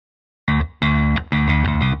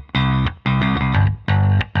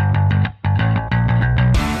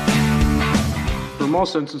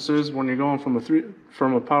most instances, when you're going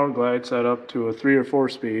from a power glide setup to a 3 or 4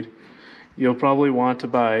 speed, you'll probably want to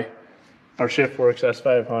buy our ShiftWorks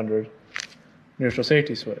S500 neutral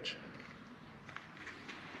safety switch.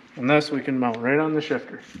 And this we can mount right on the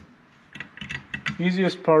shifter.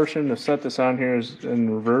 Easiest portion to set this on here is in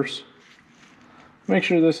reverse. Make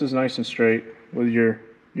sure this is nice and straight with your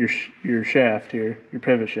shaft here, your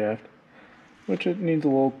pivot shaft, which it needs a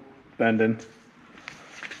little bending.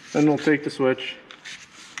 Then we'll take the switch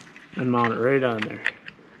and mount it right on there.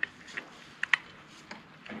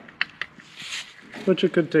 Which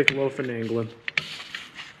it could take a little finagling.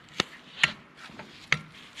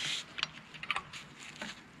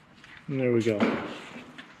 And there we go.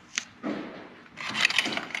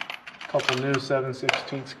 Couple new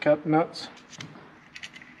 7/16 cup nuts.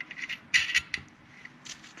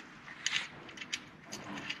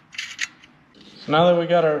 So now that we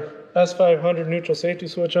got our S500 neutral safety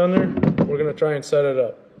switch on there, we're going to try and set it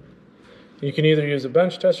up. You can either use a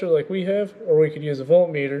bench tester like we have, or we could use a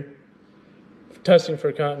voltmeter for testing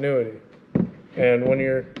for continuity. And when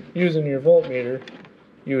you're using your voltmeter,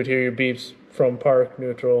 you would hear your beeps from park,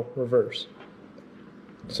 neutral, reverse,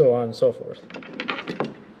 so on and so forth.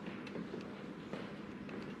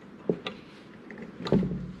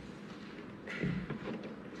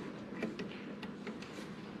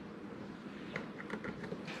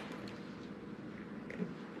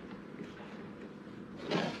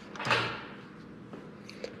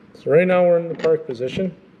 So right now we're in the park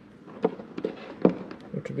position,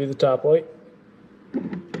 which would be the top light.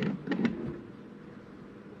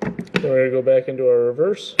 Then we're going to go back into our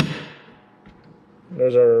reverse.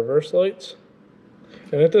 There's our reverse lights.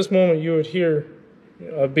 And at this moment you would hear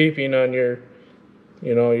a beeping on your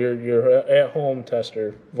at-home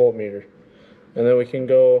tester voltmeter. And then we can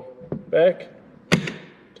go back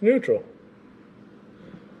to neutral.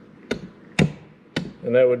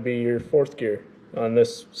 And that would be your 4th gear on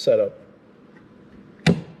this setup.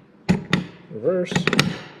 Reverse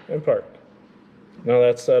and park. Now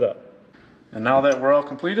that's set up. And now that we're all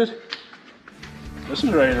completed, this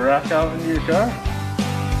is ready to rock out into your car.